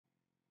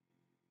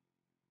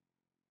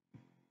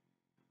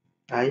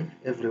Hi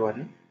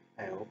everyone,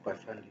 I hope I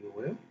found you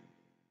well.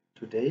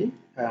 Today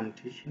I am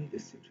teaching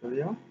this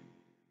tutorial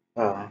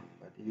that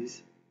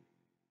is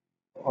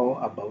all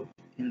about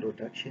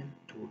introduction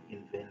to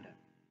Inventor.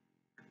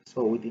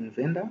 So with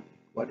Inventor,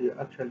 what you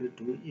actually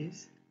do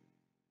is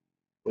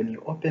when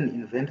you open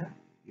Inventor,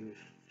 you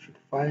should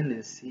find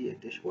and see a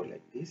dashboard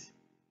like this.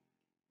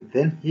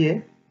 Then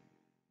here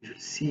you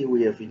see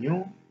we have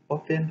new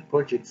open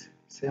projects,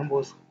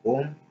 symbols,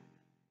 home,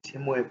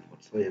 team web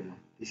whatsoever.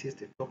 This is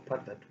the top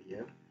part that we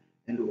have,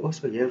 and we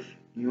also have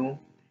new.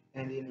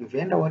 And in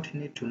Inventor, what you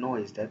need to know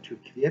is that you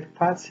create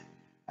parts,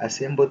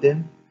 assemble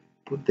them,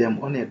 put them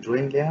on a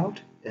drawing layout,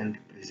 and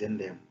present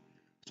them.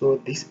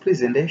 So this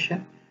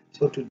presentation,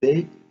 so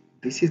today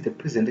this is the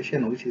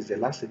presentation, which is the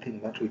last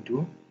thing that we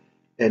do.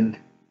 And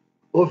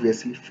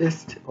obviously,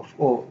 first of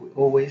all, we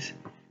always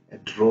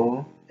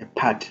draw a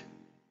part.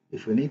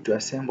 If we need to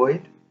assemble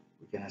it,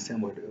 we can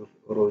assemble it,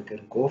 or we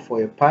can go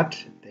for a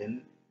part,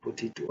 then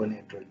put it on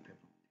a drawing paper.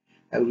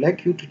 I would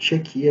like you to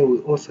check here.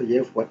 We also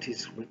have what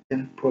is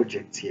written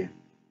projects here.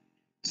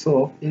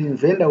 So in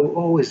Inventor, we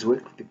always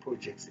work with the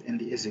projects, and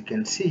as you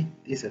can see,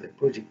 these are the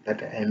projects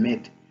that I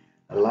made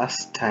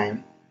last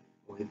time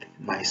with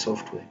my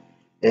software.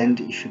 And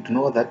you should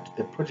know that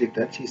the project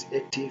that is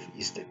active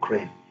is the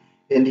crane.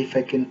 And if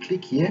I can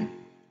click here,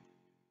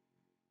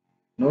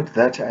 note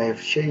that I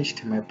have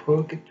changed my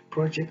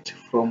project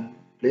from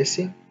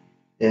placing,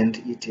 and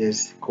it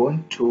has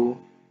gone to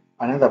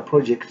another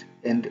project.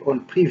 And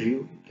on preview,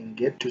 you can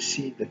get to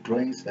see the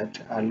drawings that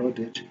are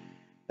loaded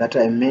that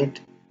I made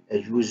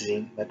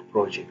using that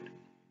project.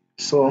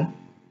 So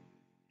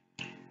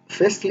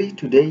firstly,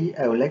 today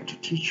I would like to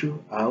teach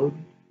you how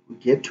we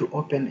get to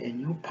open a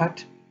new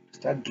part,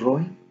 start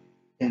drawing,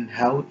 and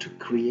how to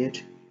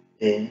create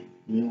a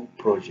new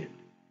project.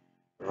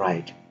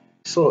 Right.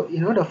 So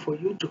in order for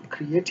you to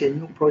create a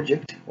new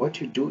project,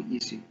 what you do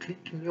is you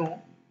click new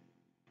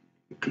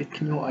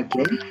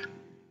again.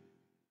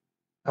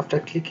 After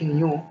clicking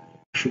new, you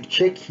should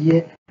check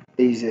here.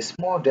 There is a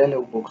small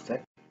dialog box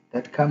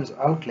that comes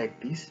out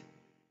like this,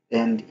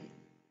 and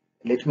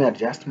let me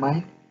adjust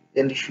mine.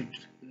 And you should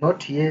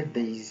note here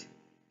there is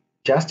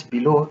just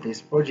below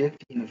this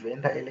project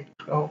Inventor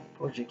electrical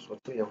projects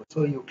whatsoever.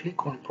 So you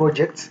click on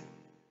projects,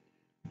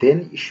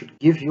 then it should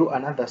give you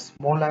another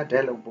smaller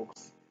dialog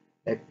box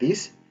like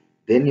this.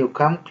 Then you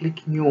come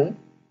click new.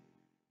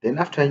 Then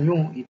after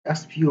new, it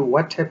asks you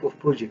what type of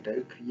project are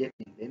you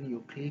creating. Then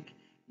you click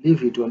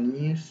leave it on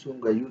new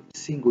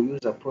single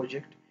user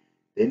project.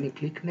 Then you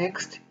click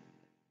next.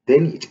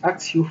 Then it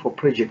asks you for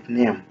project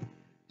name.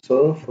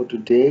 So for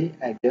today,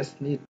 I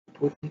just need to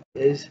put it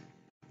as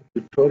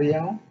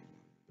tutorial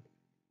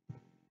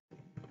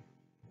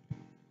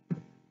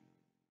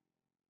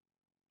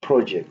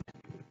project.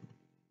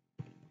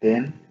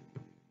 Then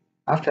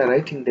after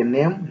writing the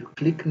name, you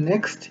click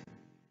next.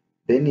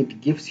 Then it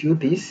gives you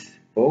this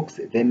box.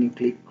 Then you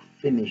click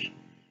finish.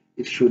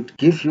 It should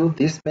give you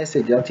this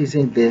message that is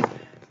in the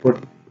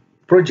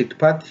project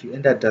path you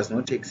enter does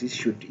not exist.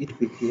 Should it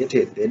be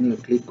created? Then you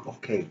click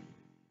OK.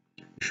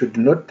 You should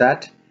note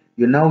that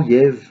you now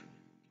have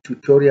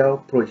tutorial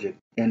project,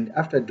 and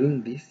after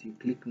doing this, you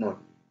click not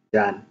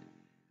done.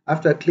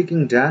 After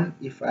clicking done,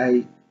 if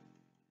I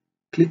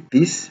click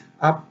this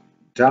up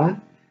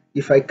down,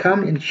 if I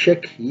come and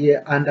check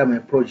here under my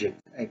project,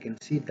 I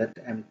can see that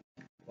I'm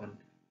on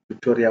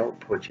tutorial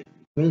project.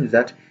 It means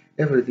that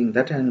everything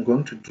that I'm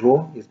going to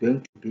draw is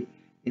going to be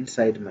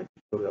inside my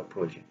tutorial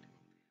project.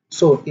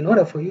 So in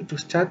order for you to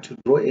start to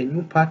draw a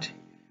new part,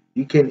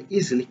 you can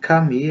easily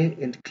come here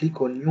and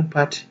click on new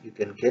part. You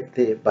can get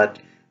there, but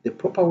the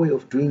proper way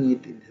of doing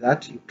it is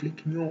that you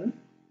click new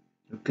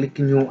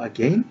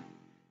again,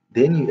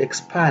 then you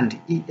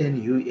expand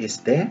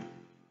ENUS there.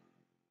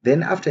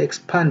 Then after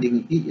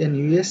expanding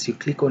ENUS, you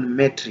click on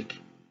metric.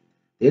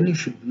 Then you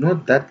should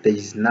note that there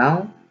is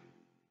now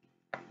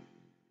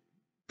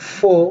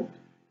 4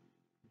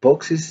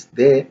 boxes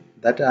there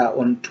that are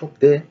on top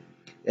there,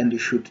 and you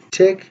should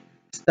take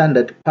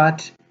standard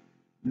part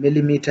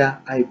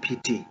millimeter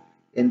IPT.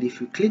 And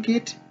if you click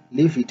it,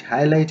 leave it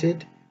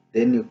highlighted,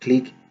 then you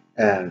click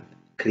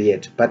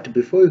create. But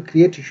before you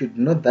create, you should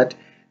note that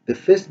the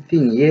first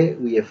thing here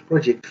we have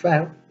project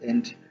file,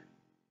 and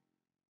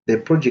the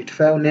project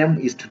file name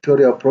is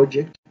tutorial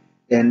project,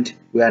 and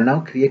we are now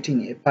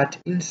creating a part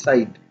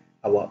inside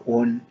our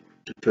own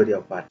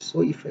tutorial part.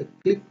 So if I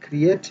click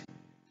create,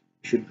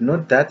 you should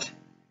note that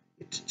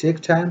it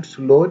takes time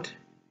to load,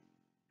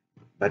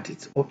 but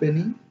it's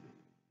opening.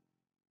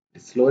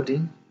 It's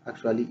loading.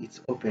 Actually,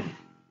 it's opening.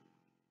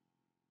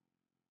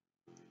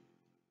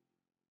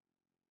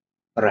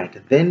 Right.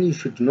 Then you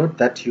should note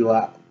that you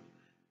are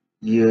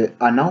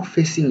now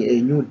facing a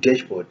new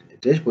dashboard, a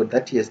dashboard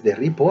that has the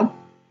ribbon,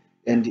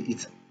 and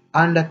it's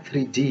under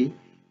 3D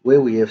where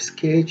we have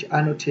sketch,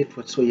 annotate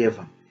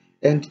whatsoever.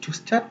 And to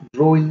start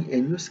drawing a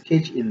new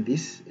sketch in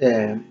this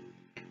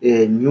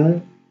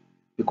new,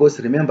 because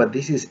remember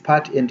this is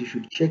part, and you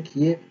should check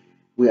here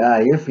we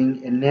are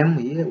having a name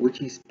here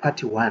which is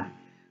part 1.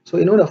 So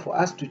in order for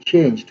us to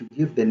change, to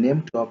give the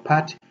name to our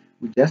part,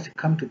 we just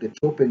come to the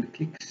top and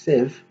click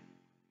save.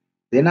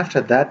 Then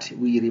after that,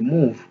 we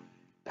remove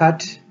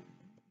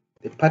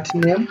the part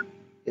name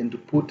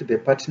and put the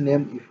part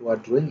name if you are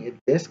drawing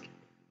a desk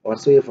or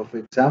so. If, for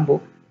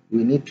example,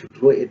 we need to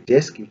draw a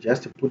desk, you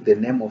just put the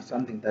name of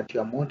something that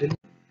you are modeling.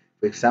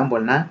 For example,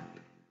 now,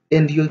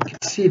 and you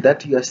can see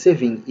that you are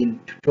saving in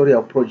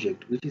tutorial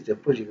project, which is a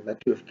project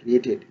that you have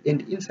created.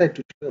 And inside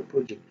tutorial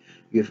project,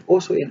 you have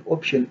also an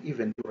option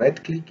even to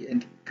right click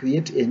and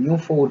create a new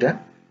folder.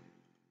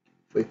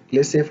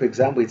 Let's say, for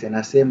example, it's an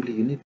assembly,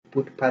 you need to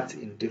put parts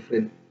in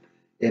different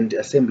and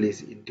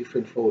assemblies in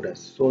different folders.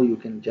 So you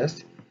can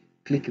just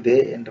click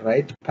there and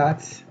write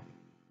parts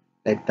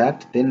like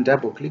that, then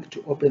double click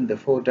to open the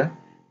folder,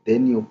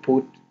 then you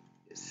put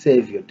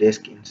save your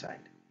desk inside.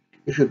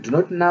 If you do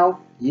not know,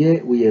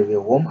 here we have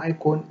a home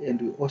icon and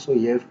we also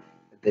have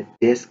the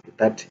desk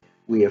that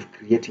we have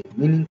created,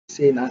 meaning to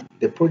say now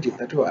the project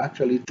that we are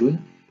actually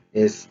doing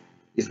is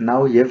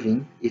now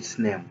having its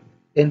name.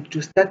 And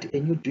to start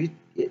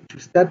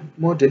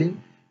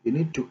modeling, you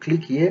need to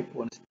click here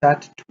on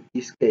start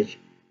 2D sketch,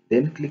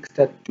 then click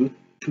start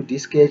 2D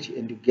sketch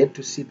and you get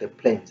to see the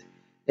planes.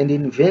 And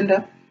in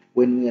Inventor,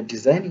 when we are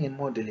designing and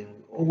modeling,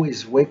 we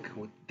always work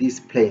with these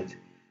planes.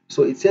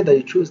 So it's either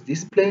you choose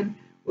this plane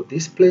or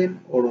this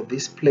plane or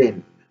this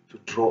plane to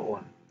draw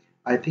on.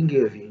 I think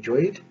you have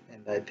enjoyed,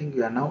 and I think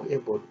you are now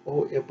able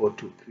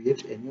to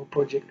create a new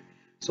project.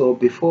 So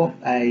before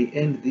I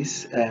end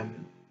this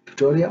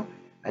tutorial,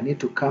 I need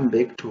to come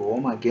back to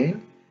home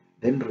again,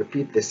 then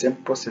repeat the same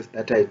process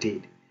that I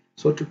did.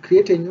 So to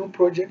create a new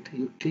project,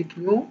 you click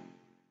new,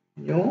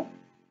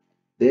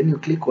 then you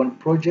click on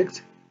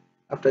projects.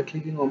 After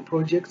clicking on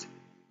projects,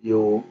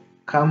 you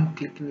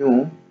click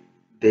new,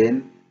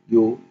 then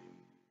you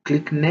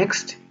click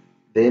next,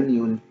 then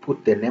you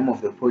put the name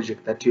of the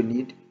project that you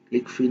need,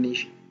 click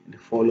finish, and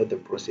follow the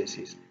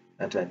processes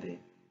that are there.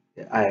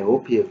 I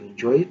hope you have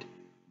enjoyed.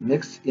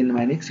 In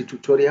my next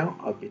tutorial,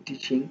 I'll be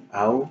teaching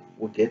how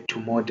we get to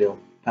model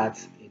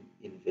parts in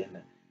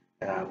Inventor.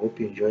 I hope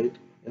you enjoyed.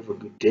 Have a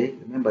good day.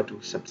 Remember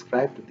to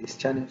subscribe to this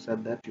channel so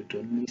that you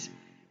don't miss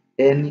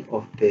any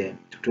of the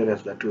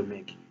tutorials that we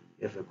make.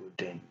 Have a good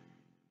day.